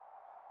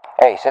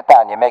Hey, sit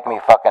down. You're making me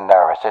fucking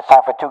nervous. It's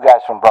time for Two Guys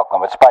from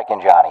Brooklyn with Spike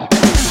and Johnny.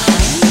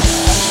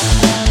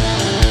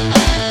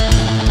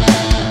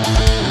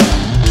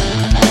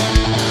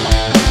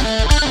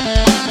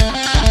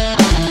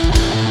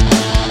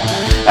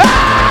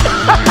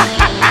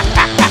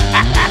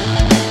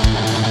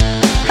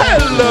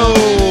 Hello,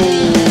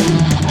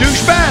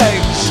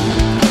 douchebags.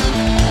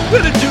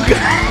 We're the two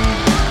guys.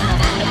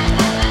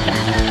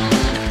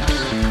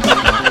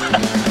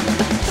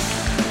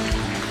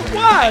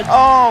 What?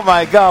 Oh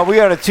my God, we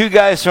are the Two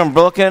Guys from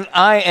Brooklyn.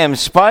 I am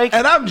Spike.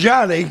 And I'm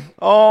Johnny.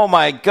 Oh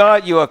my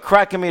God, you are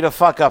cracking me the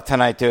fuck up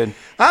tonight, dude.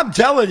 I'm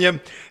telling you,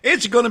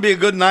 it's going to be a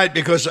good night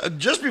because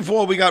just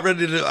before we got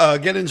ready to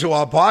get into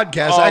our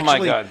podcast, my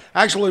God.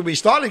 actually we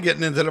started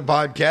getting into the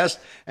podcast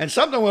and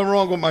something went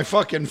wrong with my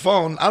fucking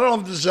phone. I don't know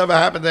if this has ever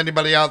happened to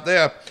anybody out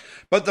there,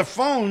 but the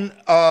phone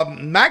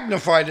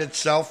magnified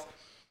itself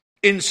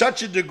in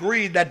such a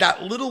degree that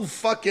that little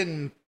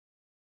fucking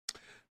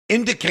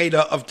indicator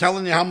of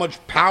telling you how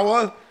much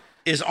power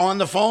is on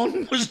the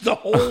phone was the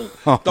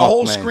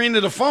whole screen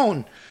of the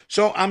phone.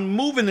 So I'm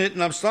moving it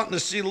and I'm starting to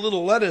see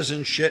little letters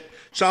and shit.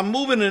 So I'm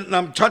moving it and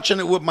I'm touching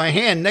it with my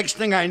hand. Next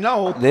thing I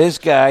know, This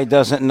guy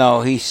doesn't know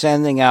he's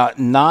sending out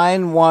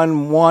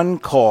 911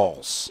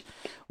 calls.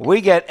 We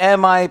get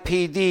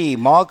MIPD,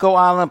 Marco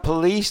Island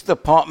Police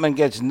Department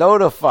gets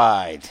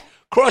notified.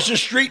 across the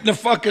street in the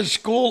fucking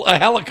school, a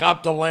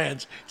helicopter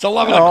lands. It's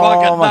 11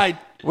 o'clock at night.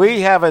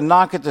 We have a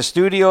knock at the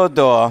studio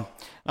door.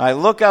 I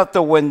look out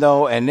the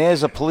window, and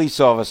there's a police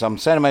officer. I'm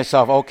saying to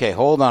myself, okay,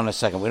 hold on a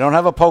second. We don't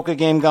have a poker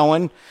game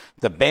going.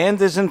 The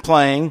band isn't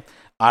playing.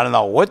 I don't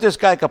know what this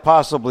guy could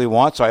possibly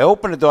want. So I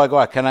open the door. I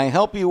go, can I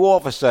help you,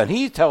 officer? And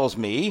he tells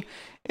me,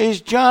 is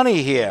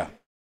Johnny here?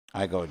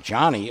 I go,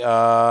 Johnny?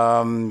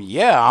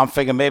 Yeah, I'm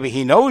thinking maybe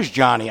he knows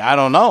Johnny. I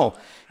don't know.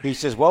 He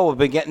says, well, we've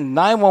been getting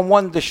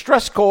 911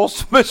 distress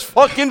calls from his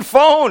fucking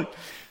phone.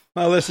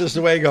 Well, this is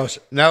the way it goes.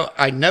 Now,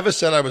 I never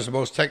said I was the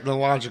most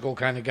technological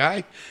kind of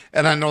guy,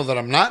 and I know that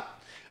I'm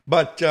not.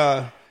 But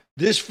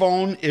this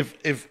phone,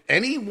 if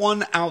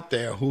anyone out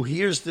there who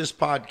hears this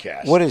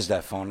podcast... What is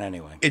that phone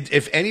anyway?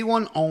 If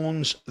anyone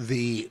owns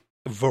the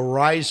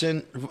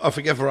Verizon...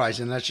 forget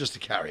Verizon, that's just a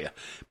carrier.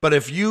 But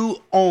if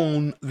you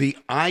own the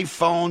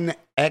iPhone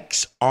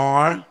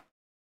XR,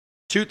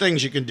 two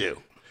things you can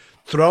do.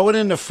 Throw it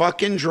in the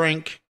fucking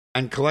drink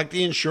and collect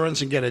the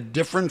insurance and get a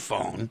different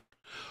phone,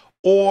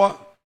 or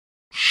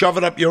shove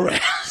it up your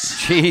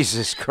ass.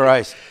 Jesus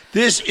Christ.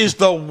 This is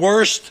the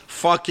worst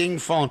fucking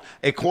phone.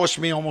 It cost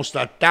me almost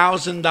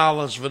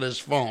 $1,000 for this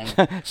phone.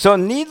 So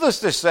needless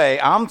to say,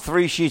 I'm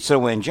 3 sheets to the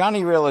wind.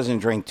 Johnny Real doesn't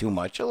drink too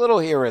much. A little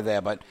here or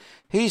there, but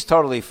he's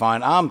totally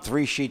fine. I'm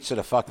 3 sheets to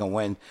the fucking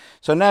wind.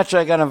 So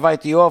naturally, I got to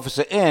invite the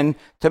officer in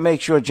to make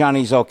sure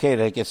Johnny's okay.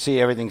 They can see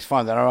everything's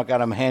fine. Then I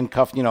got him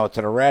handcuffed, to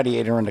the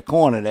radiator in the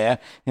corner there,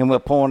 and we're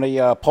pulling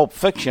a Pulp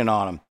Fiction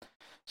on him.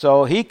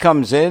 So he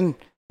comes in,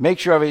 make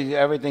sure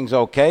everything's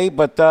okay,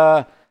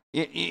 but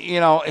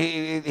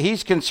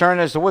he's concerned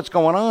as to what's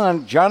going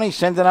on. Johnny's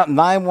sending out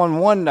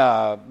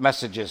 911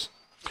 messages.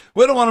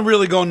 We don't want to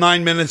really go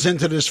 9 minutes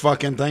into this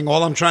fucking thing.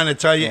 All I'm trying to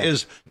tell you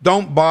is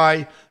don't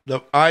buy the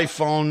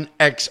iPhone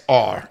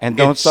XR. And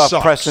don't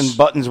start pressing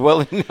buttons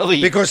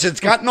willy-nilly. Because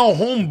it's got no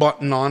home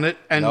button on it,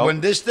 and Nope.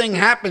 when this thing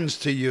happens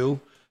to you,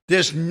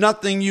 there's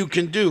nothing you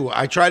can do.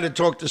 I tried to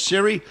talk to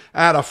Siri.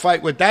 I had a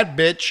fight with that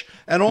bitch,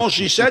 and all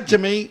she said to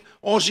me,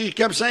 all she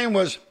kept saying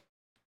was,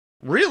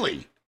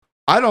 really?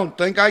 I don't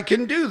think I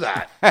can do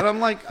that. And I'm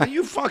like, are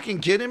you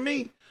fucking kidding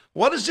me?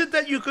 What is it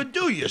that you could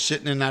do? You're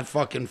sitting in that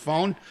fucking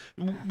phone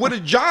with a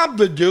job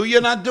to do. You're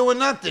not doing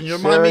nothing. You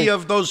remind me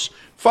of those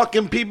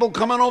fucking people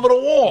coming over the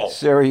wall.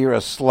 Siri, you're a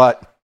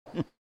slut.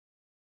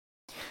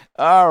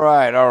 All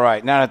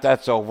right. Now that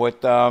that's over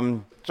with,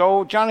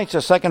 so Johnny, it's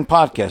a second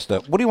podcast.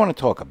 What do you want to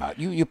talk about?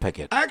 You pick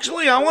it.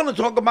 Actually, I want to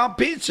talk about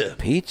pizza.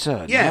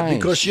 Pizza? Yeah, nice.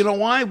 because you know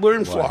why? We're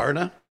in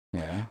Florida.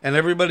 Yeah. And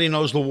everybody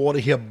knows the water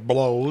here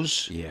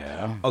blows.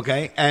 Yeah.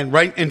 Okay. And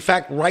in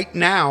fact, right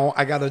now,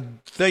 I got a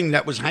thing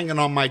that was hanging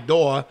on my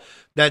door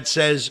that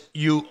says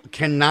you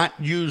cannot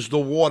use the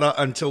water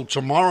until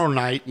tomorrow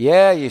night.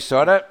 Yeah, you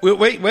saw that?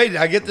 Wait.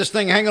 I get this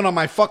thing hanging on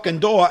my fucking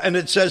door, and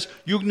it says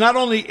you not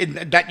only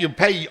that you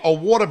pay a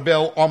water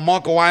bill on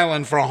Marco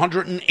Island for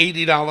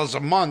 $180 a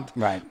month,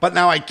 right? But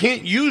now I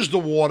can't use the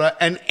water,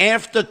 and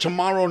after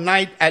tomorrow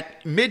night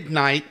at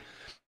midnight,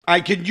 I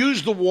could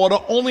use the water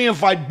only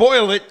if I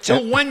boil it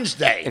till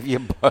Wednesday. If you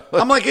boil it.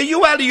 I'm like, are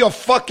you out of your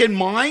fucking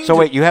mind? So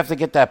wait, you have to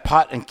get that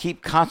pot and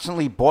keep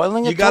constantly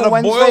boiling it. You got to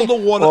Wednesday? boil the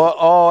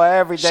water.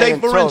 Every day. Say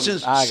for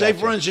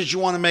instance, you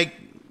want to make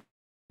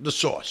the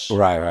sauce.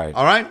 Right.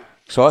 All right.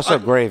 Sauce or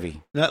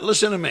gravy? Now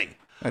listen to me.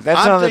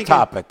 That's another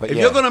topic. But if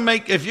you're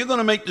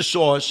gonna make the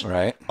sauce,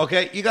 right?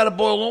 Okay, you got to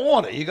boil the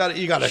water. You got to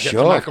get the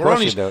Of macaronis.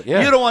 course you do.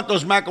 Yeah. You don't want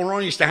those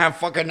macaronis to have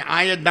fucking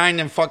iodine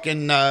and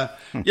fucking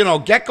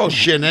gecko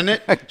shit in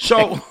it.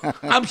 So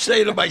I'm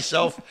saying to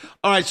myself,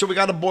 all right, so we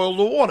got to boil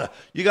the water.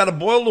 You got to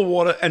boil the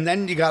water, and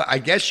then you got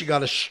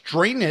to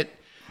strain it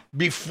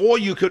before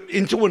you could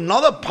into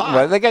another pot.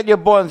 Right, they got your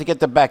boiling to get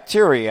the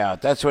bacteria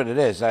out. That's what it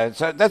is.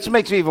 So that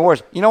makes me even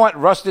worse. You know what?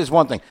 Rust is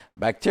one thing.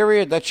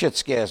 Bacteria, that shit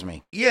scares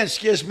me. Yeah, it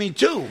scares me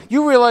too.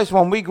 You realize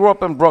when we grew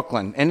up in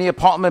Brooklyn, in the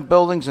apartment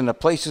buildings and the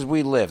places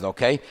we lived,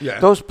 okay?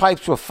 Yeah. Those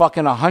pipes were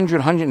fucking 100,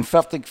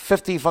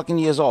 150 fucking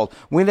years old.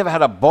 We never had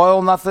to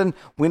boil nothing.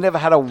 We never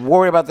had to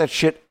worry about that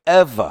shit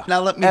ever.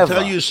 Now, let me Ever.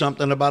 tell you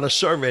something about a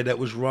survey that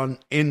was run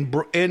in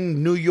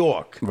New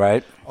York.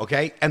 Right.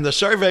 Okay? And the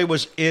survey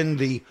was in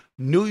the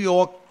New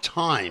York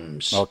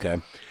Times.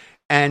 Okay.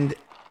 And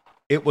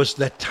it was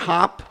the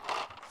top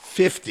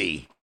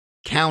 50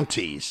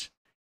 counties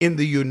in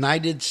the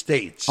United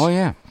States Oh,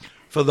 yeah.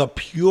 for the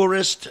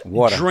purest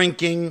Water.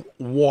 drinking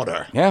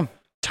water. Yeah.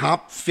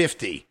 Top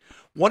 50.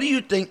 What do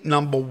you think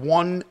number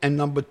 1 and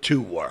number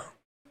 2 were?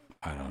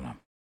 I don't know.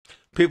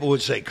 People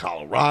would say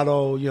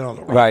Colorado, the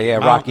Rocky Right, yeah,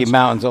 Rocky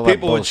Mountains, all that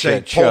People would say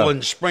bullshit, sure.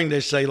 Poland Spring. They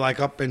say like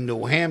up in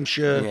New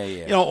Hampshire.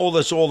 Yeah. All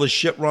this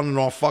shit running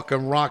off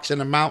fucking rocks in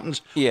the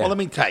mountains. Yeah. Well, let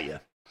me tell you.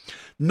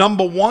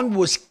 Number 1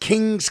 was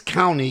Kings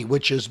County,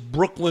 which is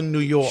Brooklyn, New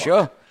York.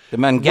 Sure. The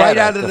Mangata. Right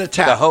out of the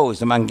tap. The hose,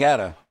 the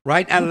Mangata.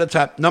 Right out of the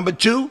top. Number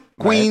 2,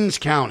 Queens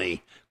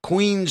County,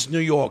 Queens, New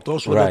York.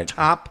 Those were the Right.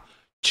 top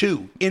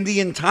 2 in the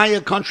entire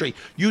country.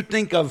 You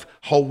think of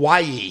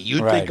Hawaii.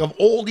 You Right. think of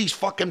all these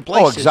fucking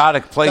places.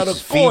 Exotic places, that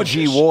are gorgeous.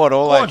 Fiji water,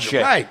 all that Gorgeous.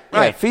 shit. Right, Yeah,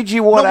 right. Fiji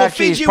water No, well,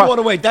 actually is Fiji pro-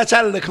 water, wait, that's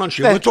out of the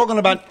country. That- We're talking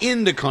about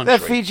in the country.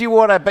 That Fiji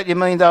water, I bet you $1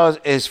 million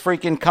is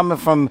freaking coming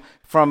from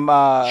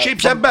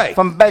Sheepshead Bay.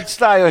 From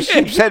Bed-Stuy or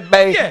Sheepshead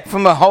Bay, Yeah.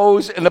 from a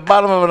hose in the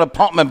bottom of an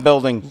apartment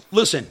building.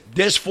 Listen,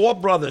 there's 4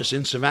 brothers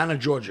in Savannah,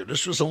 Georgia.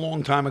 This was a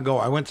long time ago.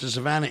 I went to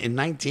Savannah in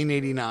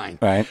 1989.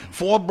 Right.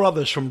 4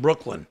 brothers from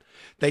Brooklyn.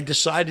 They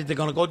decided they're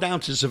going to go down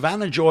to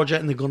Savannah, Georgia,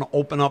 and they're going to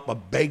open up a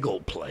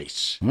bagel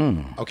place.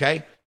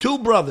 Okay? 2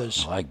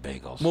 brothers I like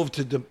bagels.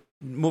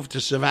 moved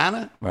to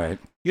Savannah. Right.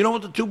 You know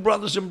what the 2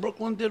 brothers in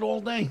Brooklyn did all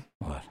day?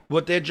 What?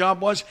 What their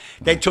job was?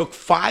 They took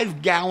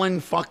 5-gallon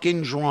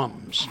fucking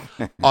drums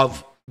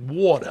of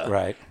water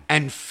Right.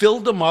 and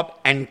filled them up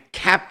and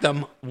capped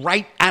them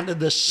right out of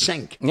the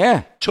sink.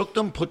 Yeah. Took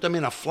them, put them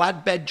in a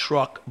flatbed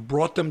truck,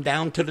 brought them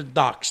down to the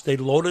docks. They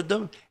loaded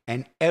them,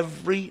 and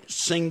every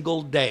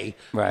single day,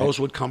 Right. those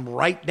would come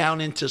right down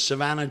into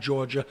Savannah,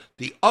 Georgia.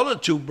 The other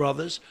 2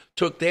 brothers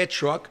took their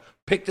truck,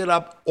 picked it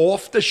up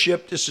off the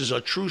ship. This is a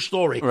true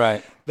story.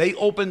 Right. They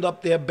opened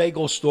up their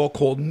bagel store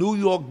called New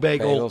York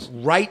Bagel Bagels.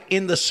 right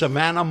in the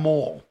Savannah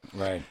Mall.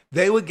 Right.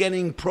 They were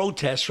getting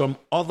protests from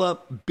other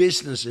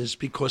businesses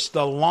because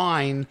the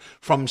line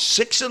from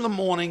 6 in the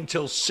morning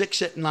till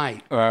 6 at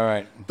night,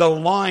 Right. the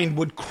line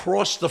would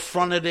cross the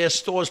front of their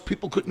stores.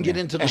 People couldn't get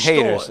into the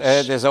Haters.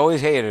 stores. There's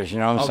always haters, you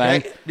know what I'm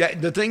saying? Okay. Yeah,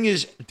 the thing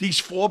is, these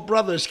 4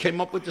 brothers came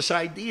up with this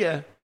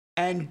idea,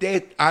 and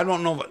I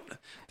don't know,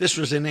 this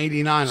was in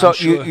 '89. So I'm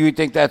sure. you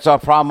think that's our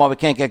problem? Why we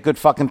can't get good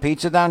fucking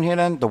pizza down here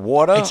then? The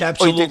water? It's Or you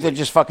absolutely- think they're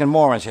just fucking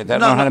morons here? They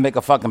don't know how to make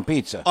a fucking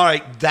pizza. All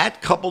right,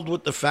 that coupled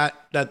with the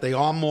fact that they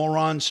are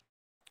morons.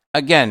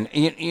 Again,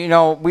 you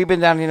know, we've been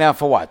down here now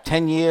for what,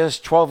 10 years,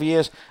 12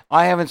 years?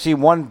 I haven't seen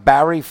one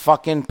Barry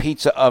fucking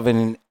pizza oven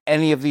in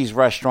any of these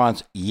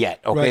restaurants yet.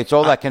 Okay, Right. it's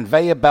all that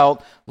conveyor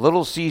belt,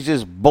 Little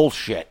Caesars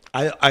bullshit.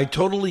 I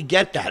totally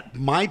get that.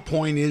 My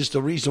point is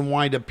the reason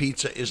why the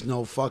pizza is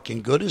no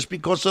fucking good is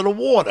because of the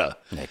water.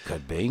 It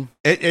could be.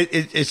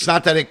 It's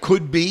not that it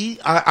could be.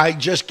 I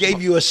just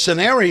gave you a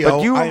scenario.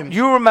 But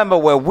you remember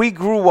where we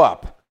grew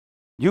up.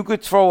 You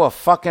could throw a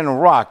fucking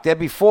rock. There'd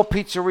be 4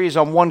 pizzerias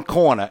on one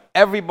corner.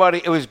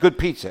 Everybody, it was good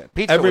pizza.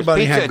 Pizza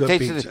Everybody was pizza. had good It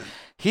tasted- pizza.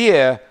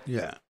 Here,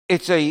 Yeah.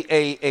 it's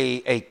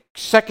a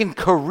second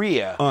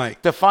career All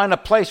right. to find a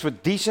place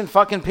with decent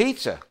fucking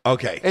pizza.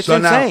 Okay. It's so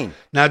insane.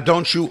 Now,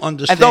 don't you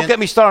understand? And don't get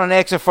me started on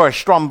asking for a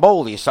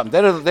Stromboli or something.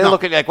 They're No,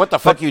 looking like, what the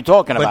fuck are you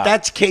talking But about?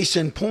 that's case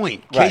in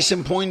point. Right. Case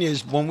in point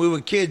is when we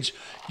were kids,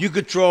 you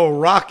could throw a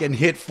rock and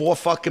hit 4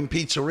 fucking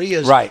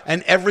pizzerias. Right.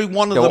 And every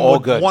one of They were them all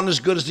was good. one as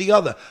good as the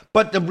other.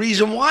 But the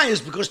reason why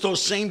is because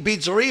those same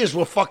pizzerias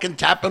were fucking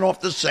tapping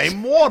off the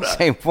same water.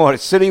 Same water,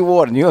 city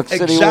water, New York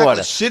City Exactly.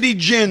 water. City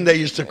gin, they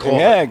used to call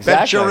Yeah, it.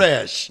 exactly. Bet your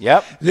ass.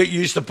 Yep. They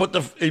used to put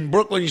in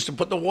Brooklyn, used to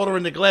put the water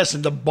in the glass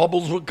and the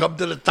bubbles would come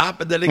to the top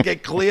and then it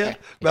get clear.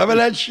 Remember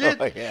that shit?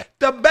 Oh, yeah.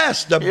 The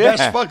best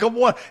Yeah. fucking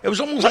water. It was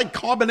almost like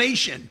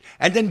carbonation.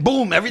 And then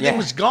boom, everything Yeah.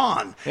 was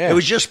gone. Yeah. It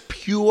was just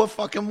pure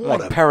fucking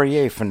water. Like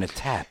Perrier from the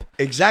tap.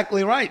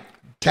 Exactly right.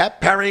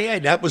 Tap Perrier.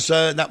 That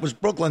was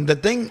Brooklyn. The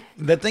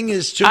thing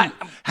is too.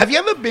 Have you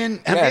ever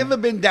been? Have Yeah. you ever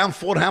been down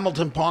Fort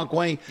Hamilton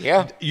Parkway?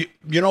 Yeah. You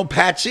know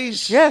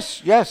Patsy's? Yes,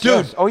 Dude,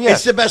 yes. Oh, yes.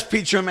 it's the best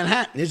pizza in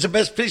Manhattan. It's the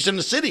best pizza in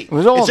the city.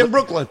 was all It's in the-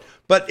 Brooklyn,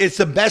 but it's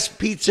the best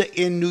pizza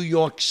in New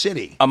York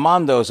City.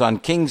 Amando's on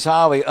Kings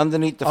Highway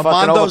underneath the fucking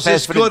Amando's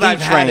overpass is for the good. D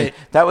I've had train. it.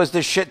 That was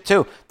the shit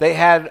too. They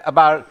had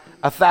about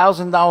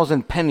 $1,000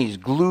 in pennies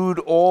glued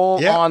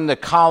all Yeah. on the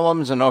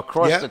columns and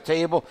across Yeah. the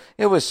table.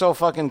 It was so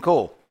fucking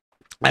cool.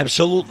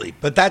 Absolutely,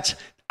 but that's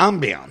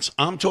ambiance.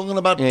 I'm talking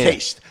about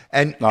taste.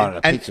 And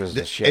the pizza was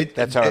the shit.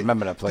 That's how I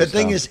remember that place. The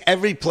thing is,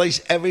 every place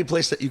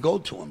that you go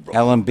to in Brooklyn,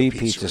 L&B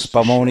pizza,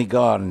 Spumoni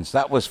Gardens.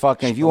 That was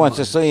fucking. If you want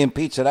Sicilian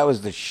pizza, that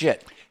was the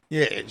shit.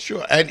 Yeah,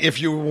 sure. And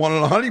if you were one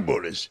of the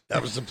honeymooners, that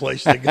was the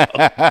place to go.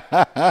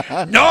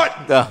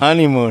 Not the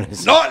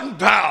honeymooners. Norton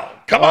Powell.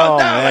 Come on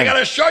down. Man. I got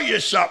to show you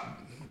something.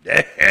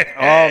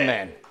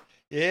 Man.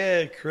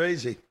 Yeah,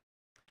 crazy.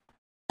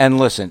 And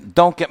listen,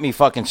 don't get me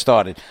fucking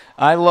started.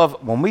 I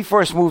love, when we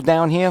first moved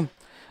down here,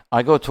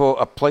 I go to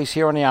a place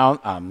here on the island.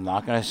 I'm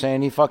not going to say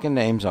any fucking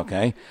names,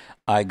 okay?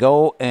 I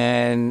go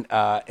and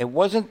it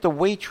wasn't the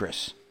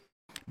waitress.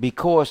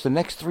 Because the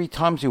next 3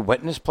 times we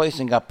went in this place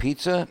and got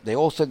pizza, they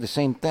all said the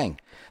same thing.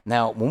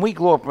 Now, when we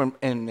grew up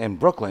in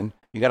Brooklyn,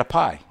 you got a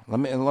pie. Let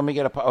me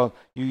get a pie. Oh,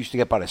 you used to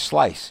get about a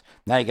slice.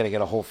 Now you got to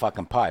get a whole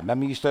fucking pie.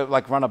 Remember, you used to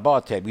like run a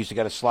bar tab. You used to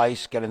get a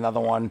slice, get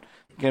another one,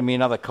 give me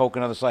another Coke,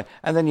 another slice,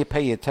 and then you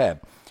pay your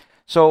tab.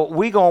 So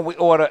we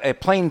order a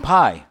plain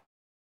pie.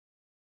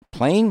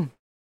 Plain?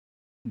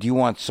 Do you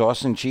want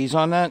sauce and cheese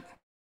on that?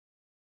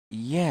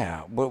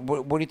 Yeah.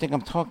 What do you think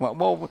I'm talking about?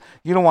 Well,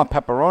 you don't want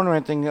pepperoni or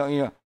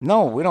anything.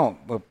 No, we don't.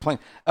 We're plain.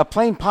 A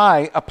plain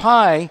pie. A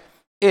pie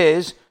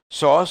is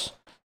sauce,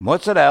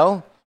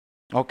 mozzarella,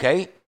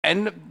 okay,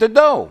 and the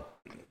dough.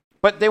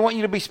 But they want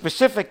you to be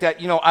specific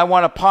that I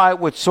want a pie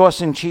with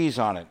sauce and cheese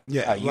on it.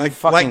 Yeah,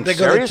 like they're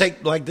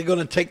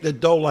gonna take the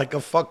dough like a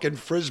fucking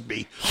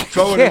frisbee,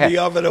 throw it in the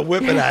oven and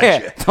whip it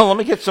at you. So let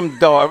me get some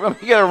dough.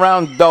 Let me get a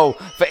round dough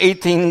for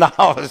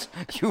 $18.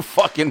 You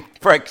fucking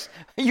pricks.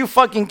 Are you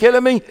fucking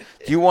kidding me?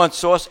 Do you want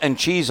sauce and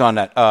cheese on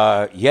that?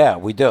 Yeah,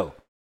 we do.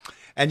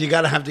 And you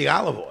got to have the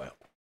olive oil.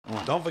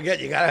 Don't forget,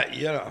 you got to,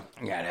 You got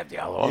to have the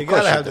olive oil. You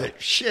got to have the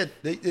shit.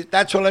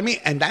 That's what I mean.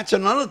 And that's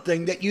another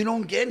thing that you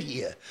don't get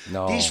here.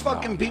 These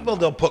fucking people,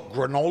 they'll put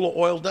granola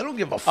oil. They don't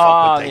give a fuck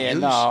what they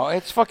use. No,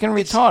 it's fucking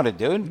retarded,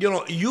 dude.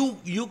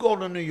 You go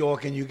to New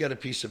York and you get a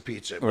piece of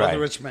pizza,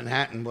 whether it's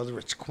Manhattan, whether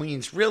it's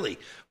Queens, really.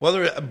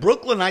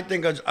 Brooklyn, I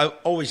think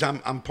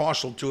I'm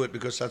partial to it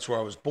because that's where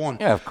I was born.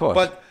 Yeah, of course.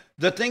 But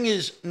the thing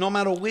is, no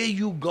matter where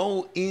you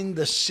go in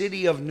the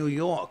city of New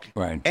York,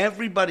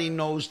 everybody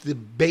knows the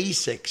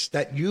basics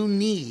that you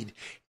need,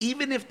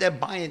 even if they're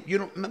buying.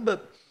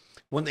 Remember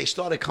when they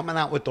started coming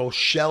out with those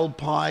shell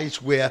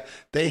pies where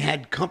they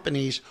had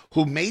companies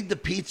who made the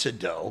pizza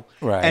dough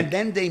and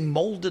then they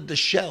molded the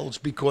shells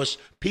because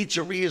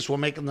pizzerias were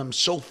making them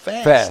so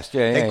fast.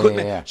 They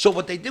couldn't. So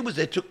what they did was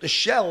they took the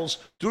shells,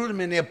 threw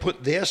them in there,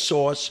 put their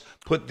sauce,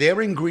 put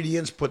their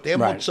ingredients, put their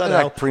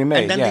mozzarella, like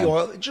pre-made, and then the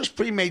oil, just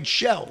pre-made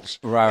shells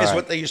is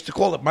what they used to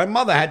call it. My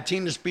mother had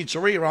Tina's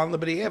Pizzeria on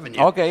Liberty Avenue.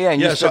 Okay, yeah,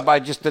 and you used to buy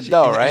just the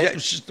dough, right? Yeah, it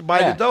was just to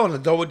buy the dough, and the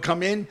dough would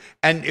come in,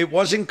 and it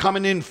wasn't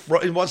coming in,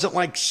 it wasn't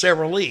like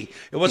Sara Lee.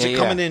 It wasn't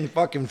coming in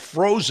fucking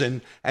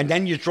frozen, and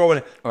then you throw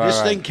it.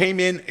 This thing came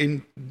in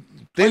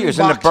thin it was boxes.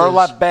 In the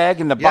burlap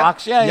bag in the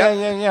box?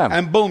 Yeah.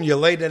 And boom, you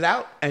laid it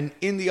out, and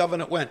in the oven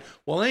it went.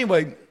 Well,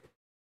 anyway,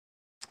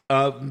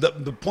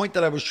 the point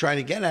that I was trying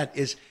to get at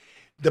is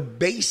the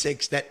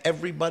basics that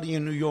everybody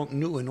in New York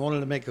knew in order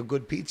to make a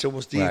good pizza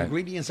was the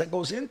ingredients that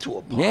goes into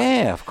a pie.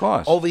 Yeah, of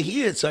course. Over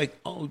here, it's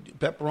like,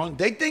 pepperoni.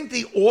 They think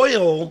the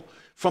oil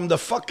from the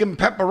fucking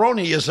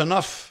pepperoni is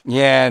enough.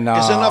 Yeah, no.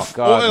 Is enough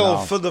oil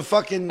for the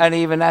fucking. And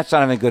even that's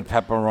not even good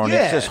pepperoni.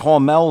 Yeah. It's just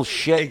Hormel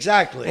shit.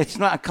 Exactly. It's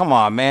not. Come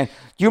on, man.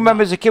 Do you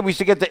remember as a kid we used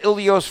to get the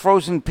Ilios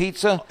frozen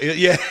pizza?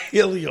 Yeah,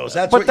 Ilios.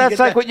 That's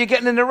like what you're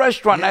getting in the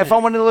restaurant. Yeah. If I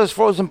wanted Ilios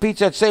frozen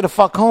pizza, I'd stay the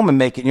fuck home and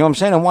make it. You know what I'm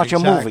saying? And watch a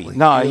movie.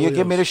 No, you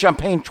give me the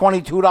champagne,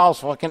 $22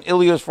 for fucking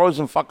Ilios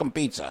frozen fucking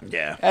pizza.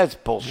 Yeah. That's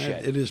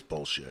bullshit. It is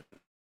bullshit.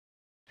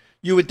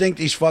 You would think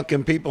these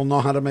fucking people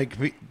know how to make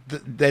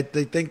that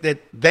they think that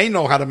they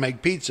know how to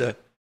make pizza.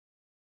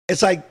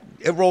 It's like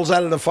it rolls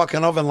out of the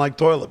fucking oven like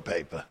toilet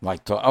paper.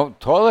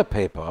 Toilet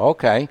paper.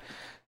 Okay.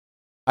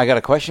 I got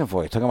a question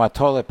for you. Talking about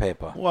toilet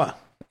paper. What?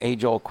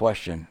 Age-old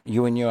question.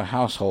 You and your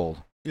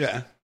household.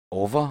 Yeah.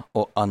 Over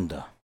or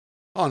under?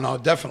 Oh, no,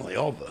 definitely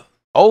over.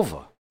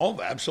 Over?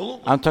 Over,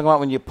 absolutely. I'm talking about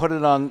when you put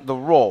it on the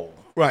roll.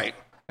 Right.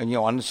 And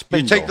on the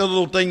spindle. You take the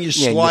little thing, you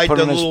slide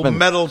the little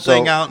metal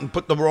thing out and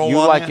put the roll on. You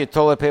like your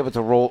toilet paper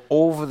to roll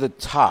over the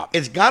top.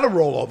 It's got to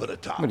roll over the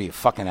top. What are you,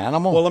 fucking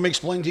animal? Well, let me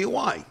explain to you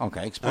why.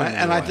 Okay, explain to me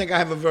why. I think I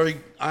have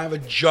a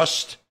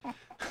just...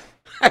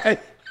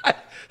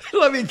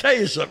 Let me tell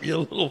you something, you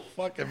little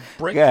fucking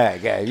prick.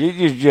 Yeah.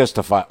 You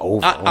justify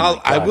over.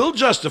 I will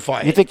justify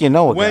it. You think you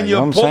know it? When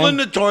you're pulling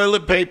the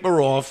toilet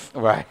paper off,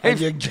 right, and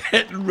you're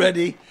getting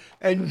ready,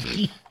 and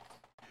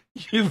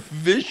you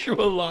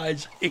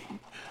visualize.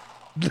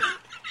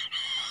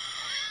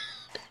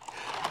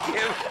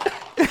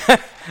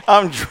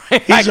 I'm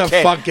drinking. He's a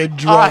fucking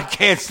drunk. I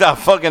can't stop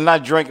fucking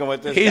not drinking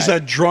with this He's guy. a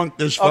drunk,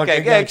 this fucking guy.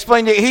 Okay,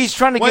 explain it. He's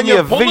trying to give you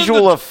a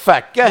visual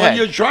effect. Go ahead. When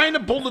you're trying to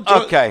pull the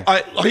toilet. Okay.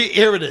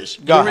 Here it is.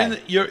 Go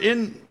ahead. You're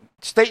in.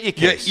 State your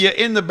case. You're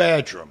in the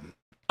bathroom.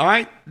 All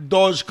right?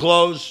 Doors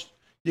closed.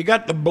 You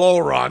got the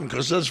blower on,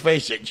 because let's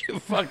face it, you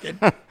fucking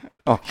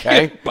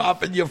Okay. you're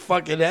popping your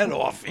fucking head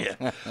off here.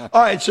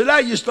 All right, so now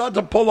you start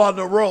to pull on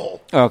the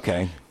roll.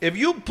 Okay. If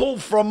you pull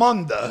from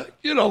under,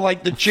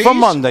 like the cheese.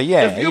 From under,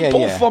 yeah. If you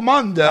pull from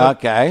under,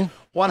 Okay.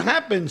 what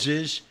happens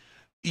is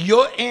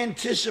you're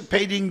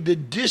anticipating the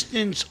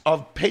distance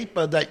of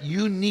paper that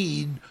you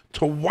need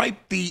to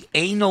wipe the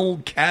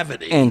anal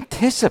cavity.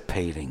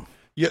 Anticipating.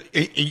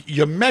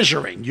 You're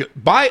measuring.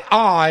 By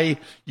eye,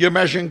 you're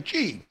measuring,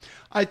 gee,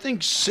 I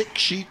think 6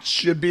 sheets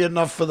should be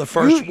enough for the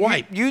first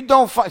wipe. You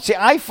don't find. See,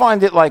 I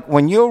find it like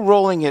when you're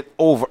rolling it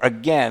over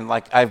again.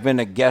 Like I've been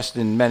a guest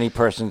in many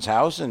persons'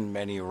 house and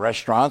many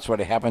restaurants where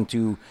they happen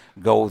to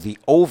go the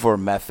over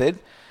method.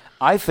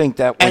 I think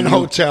that when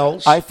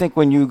hotels. I think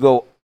when you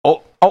go,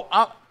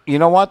 you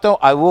know what though?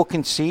 I will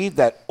concede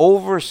that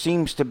over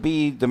seems to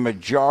be the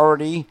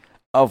majority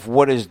of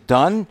what is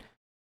done.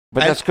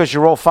 But that's because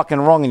you're all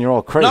fucking wrong and you're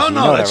all crazy. No, you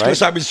know that's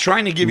because I was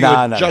trying to give you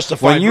a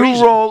justified reason. When you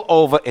reason. roll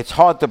over, it's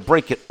hard to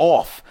break it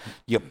off.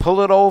 You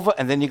pull it over,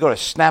 and then you go to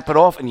snap it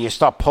off, and you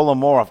start pulling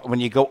more off. When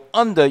you go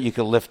under, you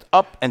can lift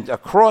up and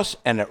across,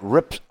 and it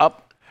rips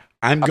up.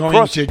 I'm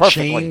going to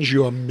change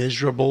your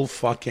miserable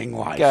fucking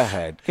life. Go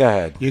ahead.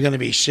 You're going to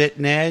be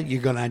sitting there.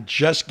 You're going to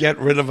just get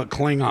rid of a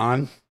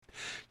Klingon.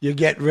 You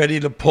get ready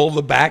to pull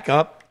the back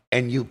up.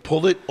 And you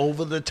pull it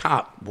over the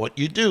top. What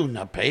you do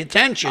now? Pay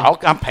attention.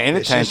 I'm paying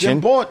attention. This is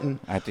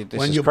important. I think this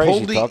when is you crazy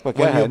pull the, talk, but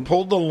go when ahead. you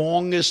pull the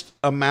longest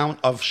amount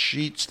of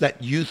sheets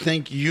that you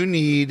think you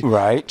need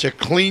Right. to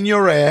clean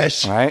your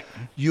ass, Right.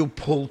 you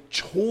pull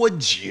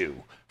towards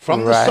you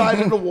from the side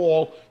of the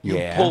wall. You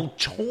Yeah. pull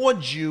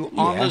towards you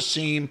on the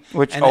seam.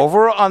 Which and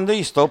over or under,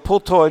 you still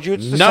pull towards you.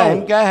 It's the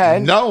same. Go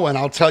ahead. No, and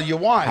I'll tell you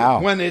why. How?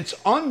 When it's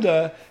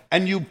under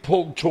and you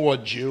pull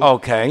towards you,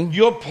 Okay.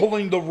 you're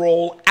pulling the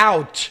roll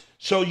out.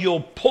 So you'll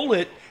pull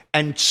it,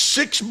 and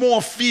 6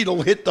 more feet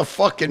will hit the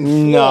fucking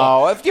floor.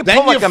 No, if you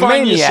pull like a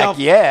maniac,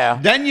 yeah.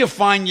 Then you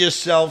find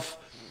yourself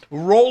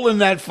rolling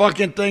that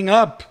fucking thing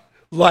up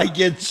like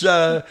it's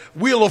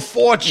Wheel of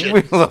Fortune.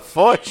 Wheel of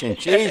Fortune.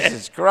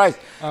 Jesus Christ.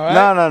 All right.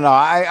 No.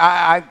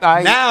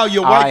 I now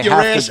you wipe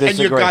your ass and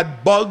you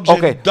got bugs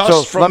and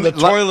dust from the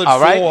toilet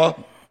floor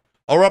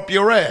or up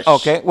your ass.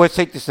 Okay, let's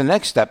take this the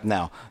next step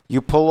now. You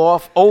pull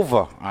off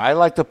over. I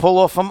like to pull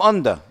off from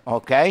under,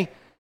 okay?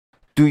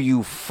 Do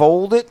you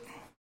fold it?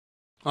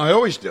 I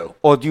always do.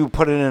 Or do you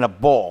put it in a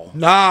ball?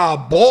 Nah,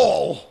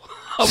 ball.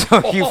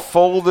 So you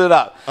fold it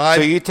up.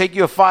 So you take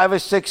your 5 or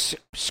 6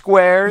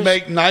 squares.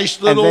 Make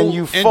nice little and then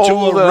you fold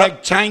into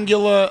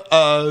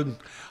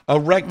a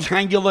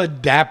rectangular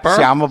dapper.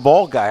 See, I'm a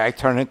ball guy. I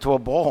turn it into a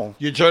ball.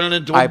 You turn it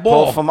into a I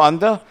ball. pull from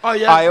under. Oh,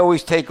 yeah. I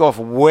always take off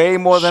way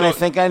more than I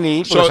think I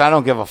need because I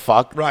don't give a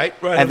fuck. Right.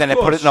 And then I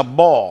put it in a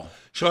ball.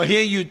 So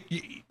here you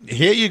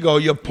go.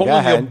 You're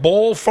pulling your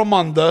ball from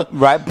under,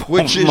 right?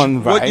 Which is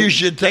what you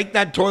should take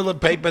that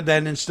toilet paper.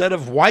 Then instead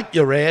of wipe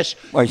your ass,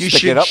 you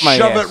should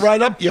shove it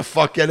right up your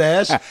fucking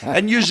ass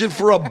and use it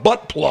for a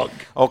butt plug.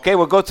 Okay,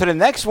 we'll go to the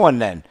next one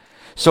then.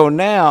 So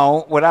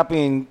now, without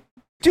being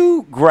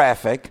too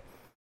graphic,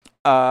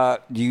 do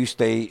you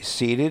stay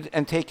seated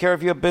and take care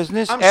of your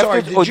business? I'm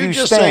sorry, did you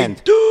just say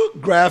too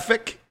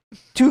graphic?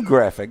 Too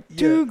graphic.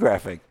 Too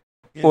graphic.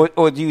 Yeah.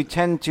 Or do you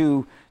tend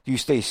to? Do you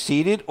stay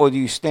seated or do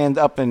you stand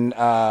up and...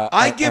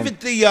 I give it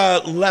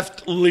the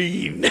left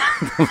lean.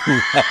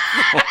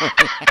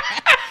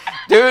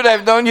 Dude,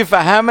 I've known you for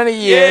how many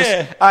years?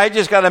 Yeah. I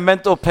just got a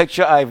mental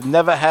picture I've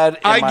never had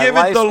in my life or thought about. I give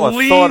it the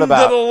lean to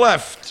the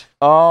left.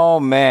 Oh,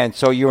 man.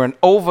 So you're an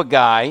over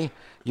guy,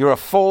 you're a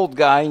fold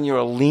guy, and you're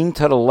a lean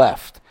to the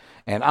left.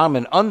 And I'm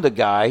an under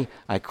guy.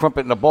 I crump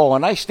it in a ball,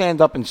 and I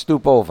stand up and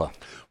stoop over.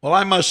 Well,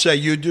 I must say,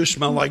 you do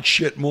smell like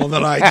shit more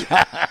than I do.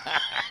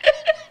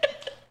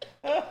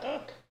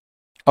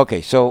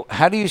 Okay, so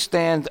how do you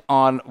stand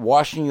on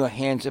washing your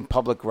hands in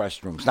public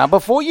restrooms? Now,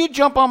 before you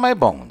jump on my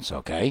bones,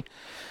 okay,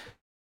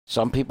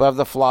 some people have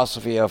the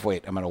philosophy of,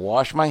 wait, I'm going to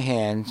wash my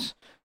hands,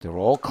 they're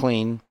all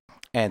clean,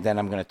 and then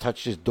I'm going to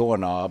touch this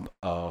doorknob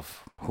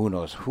of who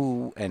knows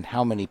who and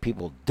how many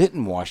people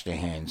didn't wash their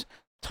hands,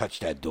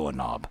 touch that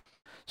doorknob.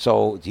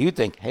 So do you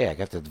think, hey, I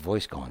got the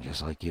voice going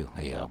just like you.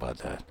 Hey, how about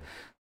that?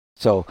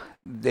 So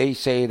they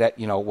say that,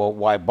 well,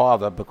 why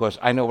bother? Because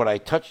I know what I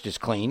touched is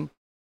clean.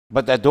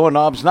 But that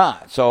doorknob's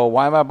not. So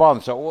why am I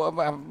bothering? So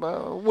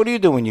what do you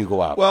do when you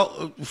go out?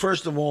 Well,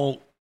 first of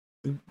all,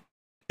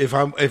 if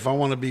I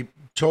want to be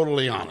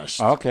totally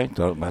honest, okay,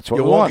 so that's what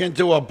you we walk want.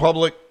 into a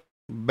public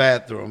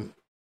bathroom,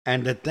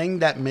 and the thing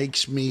that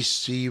makes me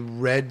see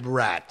red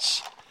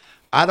rats,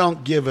 I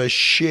don't give a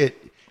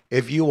shit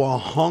if you are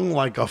hung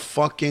like a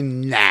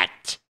fucking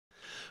gnat.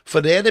 For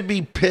there to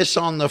be piss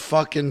on the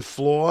fucking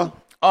floor.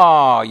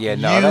 Oh, yeah,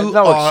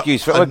 no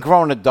excuse. We're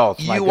grown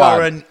adults, my God. You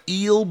are an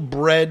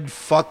eel-bred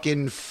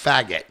fucking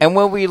faggot. And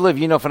where we live,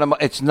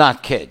 it's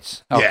not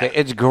kids. Okay, yeah.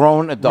 It's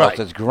grown adults.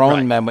 It's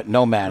grown men with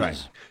no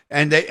manners.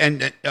 Right.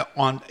 And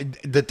on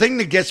the thing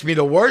that gets me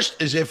the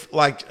worst is if,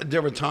 like,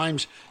 there are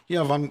times,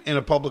 if I'm in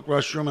a public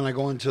restroom and I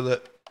go into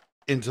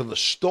the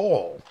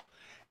stall,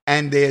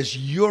 and there's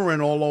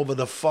urine all over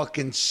the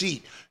fucking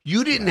seat.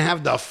 You didn't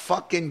have the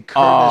fucking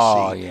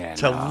courtesy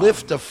to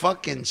lift the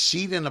fucking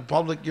seat in a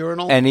public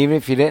urinal. And even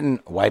if you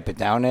didn't, wipe it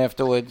down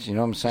afterwards. You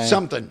know what I'm saying?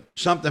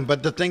 Something.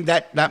 But the thing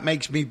that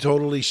makes me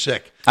totally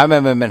sick. I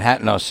remember in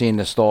Manhattan, I was seeing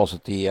the stalls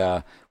with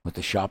the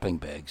shopping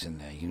bags in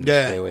there. You need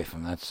to stay away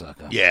from that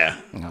sucker. Yeah.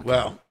 Okay.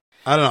 Well,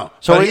 I don't know.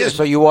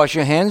 So you wash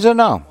your hands or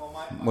no?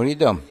 What do you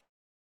do?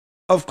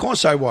 Of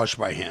course I wash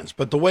my hands.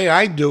 But the way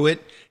I do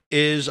it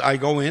is I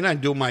go in, I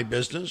do my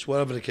business,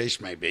 whatever the case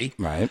may be.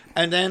 Right.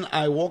 And then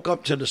I walk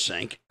up to the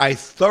sink. I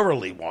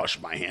thoroughly wash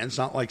my hands,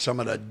 not like some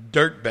of the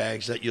dirt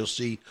bags that you'll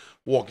see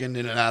walking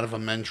in and out of a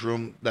men's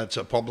room that's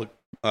a public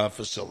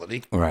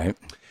facility. Right.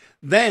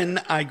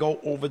 Then I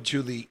go over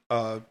to the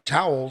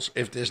towels.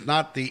 If there's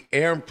not the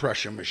air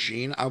pressure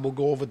machine, I will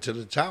go over to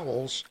the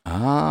towels.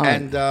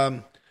 And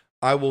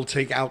I will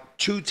take out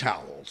 2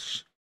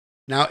 towels.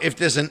 Now, if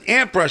there's an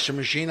air pressure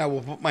machine, I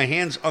will put my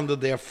hands under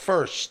there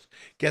first,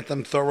 get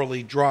them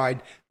thoroughly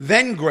dried,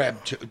 then grab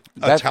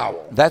a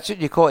towel. That's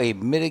what you call a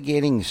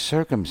mitigating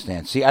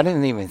circumstance. See, I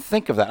didn't even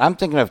think of that. I'm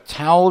thinking of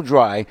towel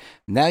dry.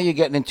 Now you're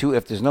getting into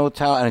if there's no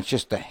towel and it's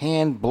just a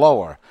hand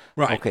blower.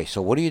 Right. Okay,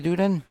 so what do you do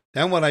then?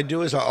 Then what I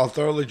do is I'll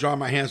thoroughly dry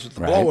my hands with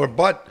the blower,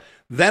 but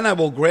then I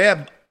will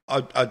grab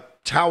a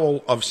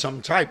towel of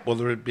some type,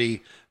 whether it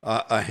be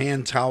a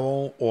hand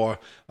towel or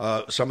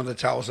some of the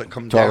towels that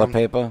come down. Toilet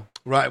paper?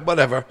 Right,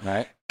 whatever.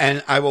 Right.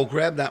 And I will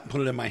grab that and put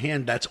it in my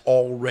hand that's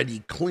already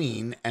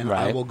clean, and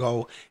I will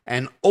go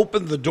and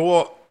open the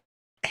door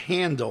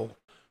handle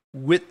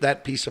with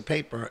that piece of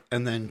paper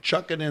and then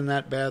chuck it in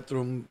that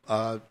bathroom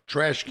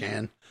trash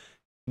can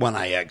when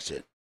I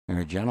exit.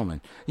 You're a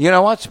gentleman. You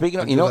know what? Speaking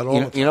of, you know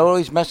what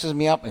always messes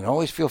me up and I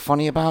always feel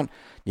funny about?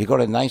 You go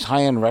to a nice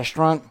high-end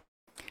restaurant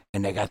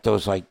and they got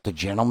those, like, the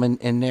gentlemen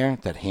in there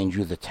that hand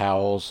you the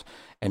towels.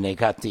 And they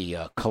got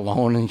the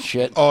cologne and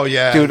shit. Oh,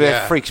 yeah. Dude,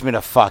 that freaks me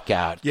the fuck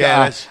out.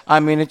 Yeah. I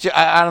mean,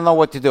 I don't know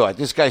what to do.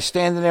 This guy's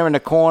standing there in the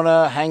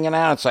corner, hanging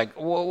out. It's like,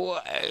 whoa.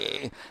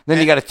 Then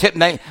you got a tip.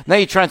 Now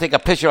you're trying to take a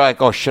picture.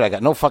 Like, oh, shit, I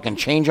got no fucking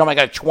change on. I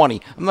got a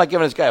 20. I'm not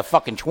giving this guy a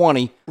fucking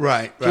 20.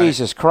 Right.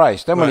 Jesus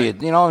Christ. Then what do you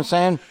know what I'm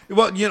saying?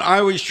 Well, I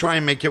always try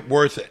and make it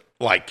worth it.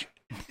 Like,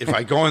 if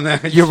I go in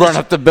there. You run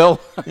up the bill?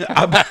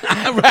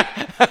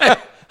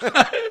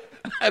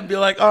 I'd be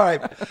like, all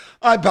right,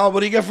 pal,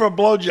 what do you get for a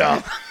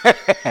blowjob?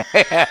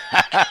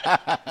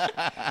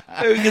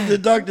 We get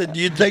deducted. Do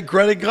you take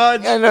credit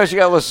cards? I know she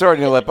got a little sword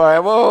in your lip. All right,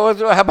 well,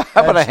 how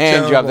about a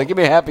hand job? They give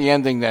me a happy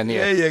ending then.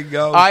 Here. There you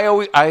go.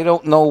 I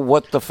don't know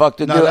what the fuck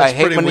to do. I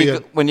hate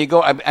when you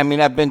go. I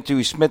mean, I've been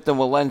to Smith and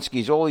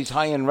Walensky's, all these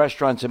high-end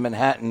restaurants in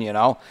Manhattan,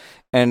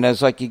 and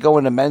it's like you go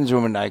in the men's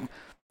room and like,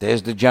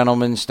 there's the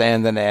gentleman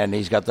standing there, and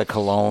he's got the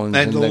colognes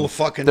and the little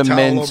fucking the towel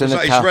mints and the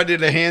he's ready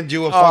to hand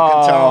you a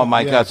fucking towel. Oh,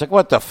 my God. It's like,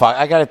 what the fuck?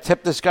 I got to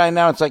tip this guy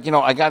now? It's like,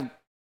 I got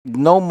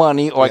no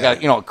money, or I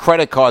got,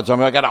 credit cards on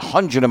me. I got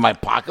 100 in my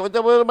pocket. What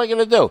am I going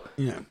to do?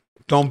 Yeah.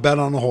 Don't bet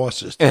on the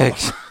horses.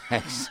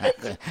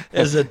 Exactly.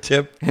 There's a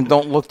tip. And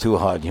don't look too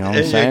hard, you know what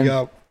I'm saying?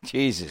 There you go.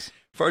 Jesus.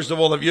 First of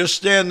all, if you're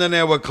standing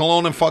there with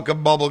cologne and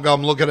fucking bubble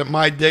gum looking at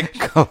my dick,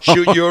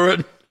 shoot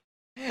urine.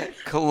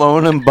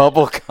 Cologne and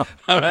bubble gum.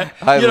 All right.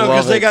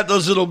 Because they got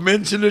those little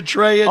mints in the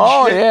tray and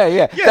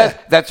shit. Yeah.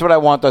 That's what I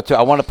want, though, too.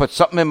 I want to put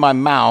something in my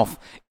mouth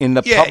in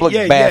the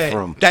public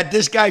bathroom. That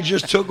this guy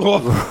just took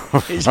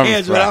off his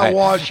hands without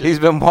washing. He's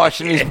been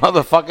washing these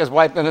motherfuckers,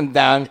 wiping them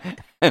down.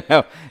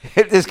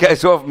 Hit this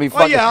guy's off me.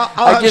 Well,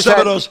 I'll have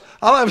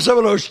some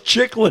of those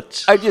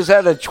chiclets. I just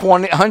had a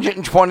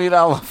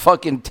 $120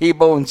 fucking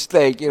T-bone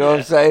steak. You know what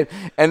I'm saying?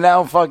 And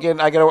now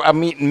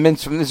I'm eating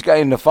mints from this guy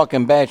in the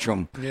fucking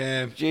bathroom.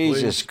 Yeah,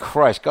 Jesus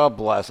Christ, God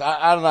bless.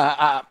 I don't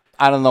know.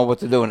 I don't know what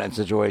to do in that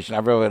situation. I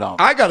really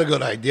don't. I got a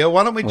good idea.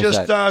 Why don't we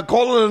just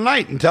call it a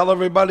night and tell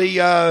everybody,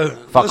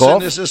 Fuck listen,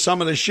 off. This is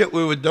some of the shit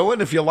we were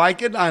doing. If you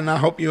like it, and I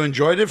hope you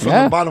enjoyed it from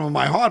the bottom of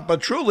my heart.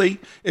 But truly,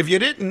 if you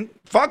didn't,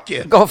 fuck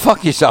you. Go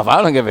fuck yourself.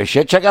 I don't give a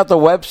shit. Check out the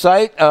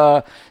website.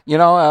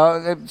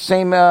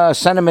 Same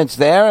sentiments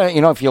there.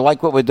 If you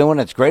like what we're doing,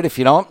 it's great. If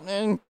you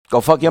don't,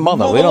 go fuck your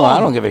mother. I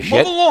don't give a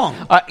shit. Move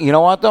along. You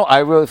know what, though? I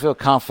really feel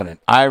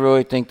confident. I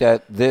really think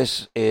that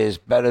this is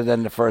better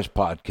than the first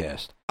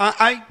podcast.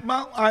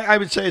 I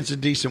would say it's a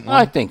decent one.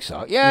 I think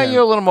so. Yeah,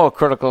 you're a little more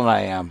critical than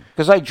I am.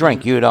 Because I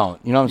drink, you don't.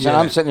 You know what I'm saying?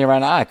 I'm sitting here right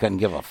now, I couldn't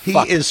give a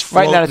fuck. He is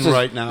floating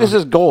right now. This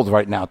is gold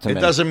right now to me. It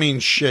doesn't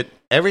mean shit.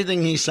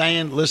 Everything he's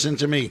saying, listen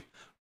to me.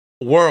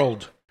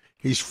 World,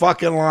 he's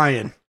fucking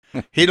lying.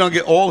 He don't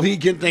get, all he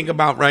can think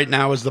about right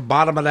now is the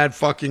bottom of that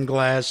fucking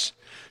glass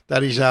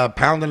that he's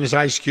pounding his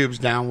ice cubes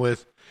down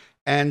with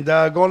and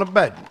going to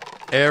bed.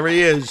 There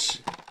he is.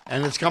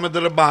 And it's coming to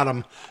the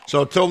bottom.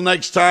 So till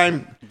next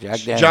time,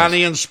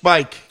 Johnny and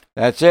Spike.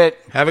 That's it.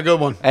 Have a good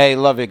one. Hey,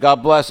 love you.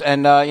 God bless.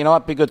 And you know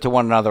what? Be good to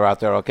one another out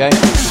there, okay?